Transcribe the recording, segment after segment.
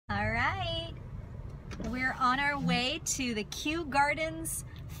We're on our way to the Kew Gardens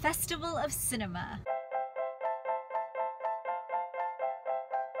Festival of Cinema.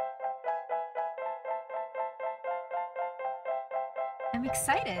 I'm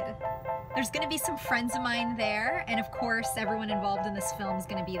excited. There's going to be some friends of mine there, and of course everyone involved in this film is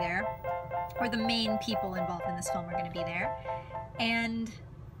going to be there, or the main people involved in this film are going to be there. And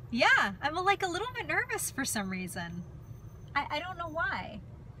yeah, I'm like a little bit nervous for some reason. I don't know why.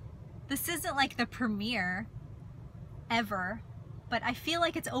 This isn't like the premiere ever, but I feel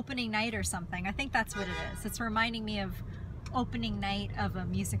like it's opening night or something. I think that's what it is. It's reminding me of opening night of a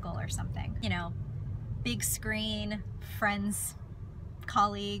musical or something. You know, big screen, friends,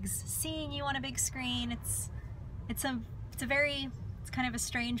 colleagues, seeing you on a big screen. It's kind of a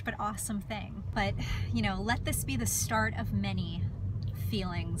strange but awesome thing. But, you know, let this be the start of many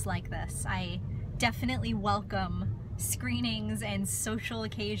feelings like this. I definitely welcome screenings and social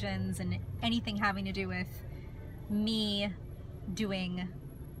occasions and anything having to do with me doing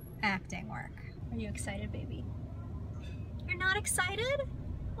acting work. Are you excited, baby? You're not excited?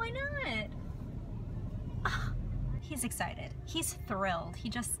 Why not? Oh, he's excited. He's thrilled. He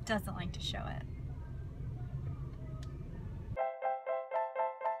just doesn't like to show it.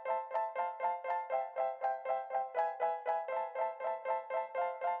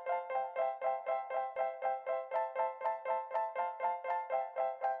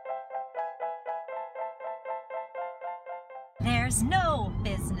 There's no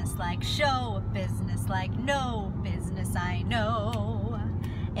business like show business, like no business I know.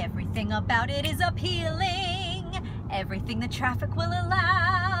 Everything about it is appealing, everything the traffic will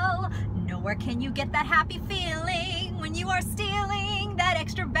allow. Nowhere can you get that happy feeling when you are stealing that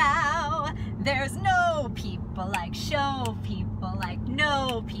extra bow. There's no people like show people, like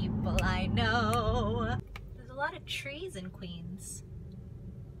no people I know. There's a lot of trees in Queens.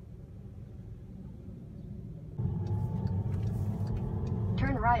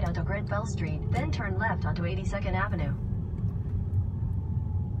 Turn right onto Grenfell Street, then turn left onto 82nd Avenue.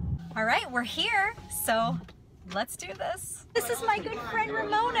 All right, we're here, so let's do this. This is my good friend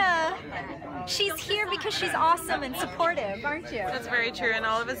Ramona. She's here because she's awesome and supportive, aren't you? That's very true, and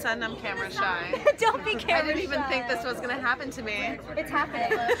all of a sudden I'm camera shy. Don't be camera shy. I didn't even think this was going to happen to me. It's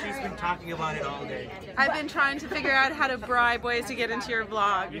happening. She's been talking about it all day. I've been trying to figure out how to bribe ways to get into your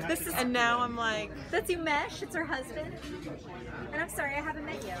vlog, and now I'm like... That's Umesh, it's her husband. And I'm sorry, I haven't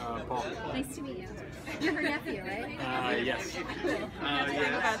met you. Paul. Nice to meet you. You're her nephew, right? Yes.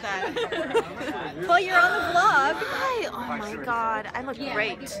 about that. Well, you're on the vlog. Hi! Oh my god, I look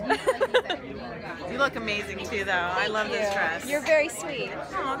great. You look amazing too, though. I love this dress. You're very sweet.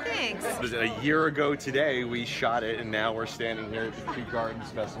 Oh, thanks. A year ago today, we shot it, and now we're standing here at the Kew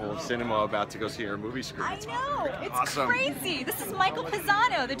Gardens Festival of Cinema about to go see our movie screen. I know, it's awesome. Crazy. This is Michael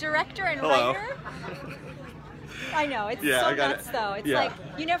Pisano, the director and Hello. writer. I know, it's so nuts though. It's like,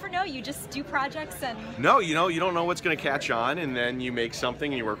 you never know, you just do projects and... No, you know, you don't know what's going to catch on, and then you make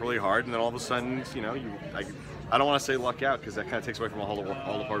something and you work really hard, and then all of a sudden, you know, I don't want to say luck out, because that kind of takes away from all the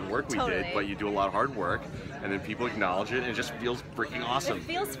hard work we did, but you do a lot of hard work, and then people acknowledge it, and it just feels freaking awesome. It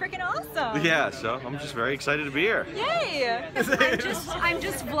feels freaking awesome. Yeah, so I'm just very excited to be here. Yay! I'm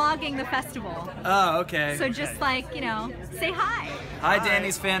just vlogging the festival. Oh, okay. So just like, you know, say hi. Hi,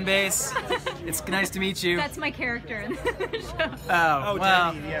 Danny's fan base. It's nice to meet you. That's my character in the show. Oh,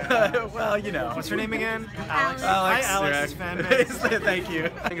 well, Danny, yeah. well, you know. What's her name again? Alex. Alex. Hi, Alex's fan base. Thank you.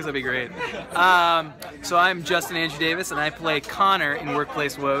 I think this will be great. So I'm Justin Andrew Davis, and I play Connor in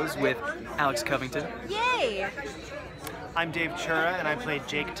Workplace Woes with Alex Covington. Yay! I'm Dave Chura, and I play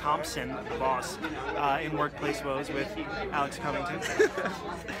Jake Thompson, the boss, in Workplace Woes with Alex Covington.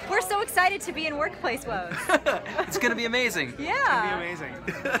 We're so excited to be in Workplace Woes. It's going to be amazing. Yeah. It'll be amazing.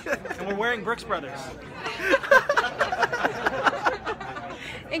 And we're wearing Brooks Brothers.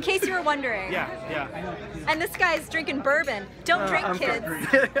 In case you were wondering. Yeah. And this guy's drinking bourbon. Don't drink,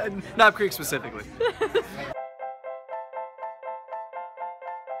 kids. Knob Creek specifically.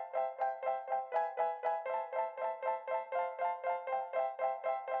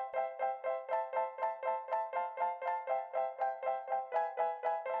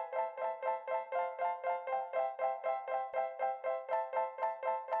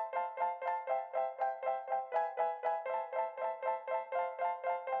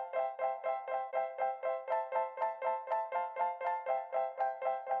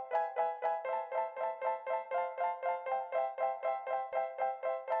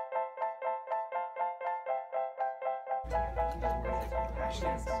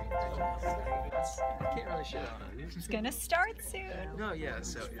 I can't really shit on it. It's gonna start soon. No, yeah,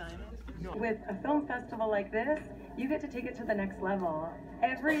 so... With a film festival like this, you get to take it to the next level.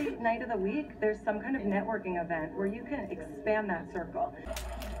 every night of the week, there's some kind of networking event where you can expand that circle.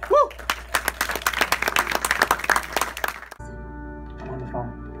 Woo! I'm on the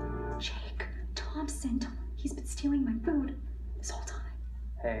phone. Jake Thompson, he's been stealing my food this whole time.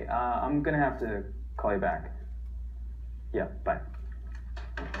 Hey, I'm gonna have to call you back. Yeah, bye.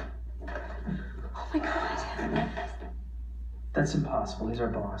 Oh my god. That's impossible. He's our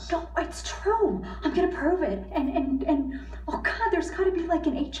boss. No, it's true. I'm gonna prove it. And oh god, there's gotta be like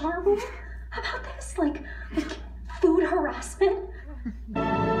an HR rule. How about this? Like food harassment?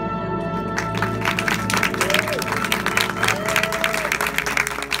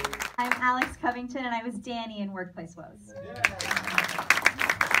 I'm Alex Covington and I was Danny in Workplace Woes.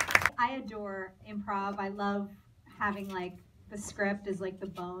 I adore improv. I love having like the script is like the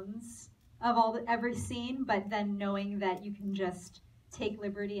bones of every scene, but then knowing that you can just take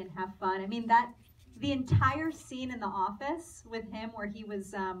liberty and have fun. I mean, the entire scene in the office with him where he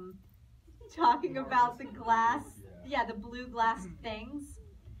was talking about the glass, the blue glass things,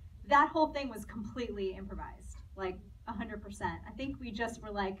 that whole thing was completely improvised, like 100%. I think we just were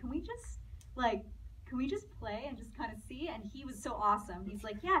like, can we just play and just kind of see? And he was so awesome. He's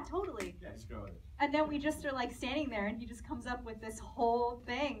like, yeah, totally. Yes, go ahead. And then we just are like standing there and he just comes up with this whole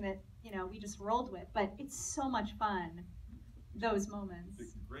thing that, you know, we just rolled with. But it's so much fun, those moments.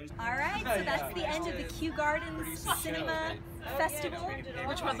 All right, so that's the end of the Kew Gardens Cinema Festival.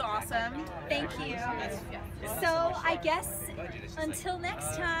 Which was awesome. Thank you. So I guess until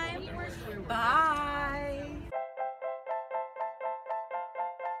next time, Bye.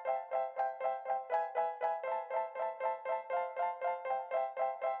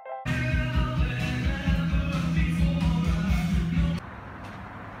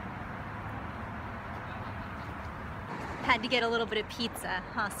 had to get a little bit of pizza,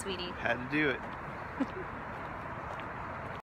 huh, sweetie? Had to do it.